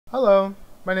Hello,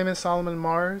 my name is Solomon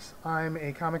Mars. I'm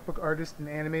a comic book artist and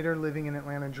animator living in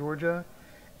Atlanta, Georgia,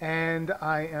 and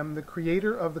I am the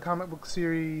creator of the comic book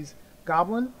series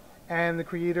Goblin and the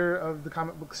creator of the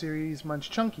comic book series Munch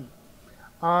Chunky.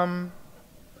 Um,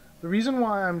 the reason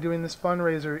why I'm doing this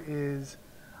fundraiser is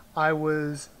I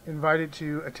was invited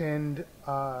to attend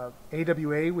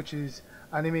AWA, which is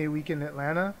Anime Week in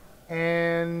Atlanta,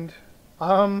 and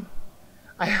um,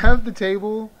 I have the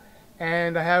table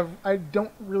and I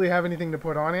don't really have anything to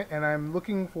put on it, and I'm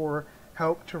looking for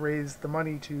help to raise the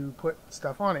money to put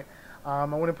stuff on it. I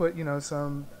want to put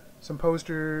some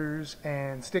posters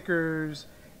and stickers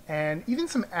and even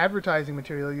some advertising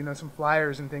material, some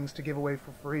flyers and things to give away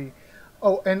for free.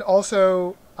 Oh, and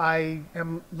also I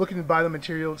am looking to buy the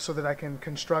material so that I can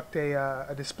construct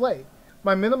a display.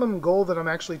 My minimum goal that I'm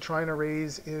actually trying to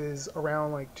raise is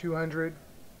around like $200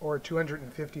 or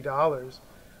 $250.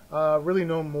 Really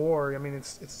no more. I mean,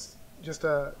 it's just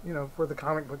for the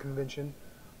comic book convention.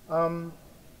 Um,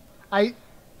 I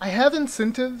I have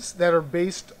incentives that are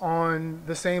based on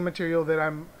the same material that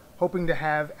I'm hoping to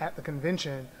have at the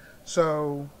convention.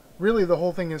 So really, the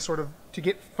whole thing is sort of to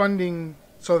get funding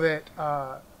so that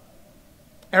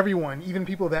everyone, even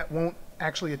people that won't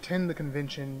actually attend the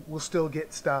convention, will still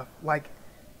get stuff like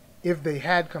if they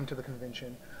had come to the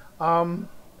convention.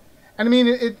 And I mean,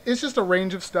 it's just a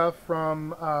range of stuff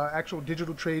from actual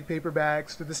digital trade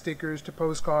paperbacks to the stickers to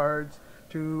postcards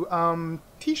to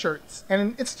T-shirts,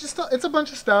 and it's a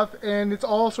bunch of stuff, and it's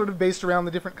all sort of based around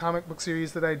the different comic book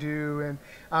series that I do. And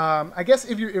I guess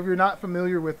if you're not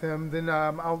familiar with them, then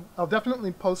I'll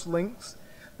definitely post links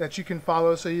that you can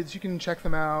follow so that you can check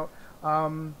them out,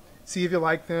 see if you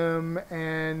like them,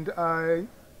 and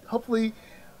hopefully,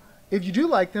 if you do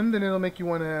like them, then it'll make you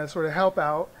want to sort of help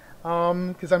out.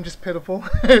 Because I'm just pitiful.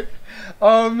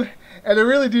 And I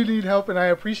really do need help, and I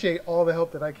appreciate all the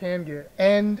help that I can get.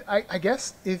 And I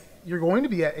guess if you're going to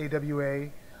be at AWA,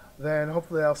 then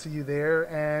hopefully I'll see you there,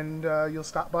 and you'll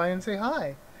stop by and say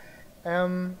hi.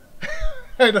 Um,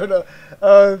 I don't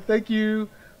know. Thank you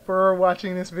for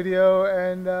watching this video,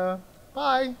 and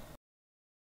bye.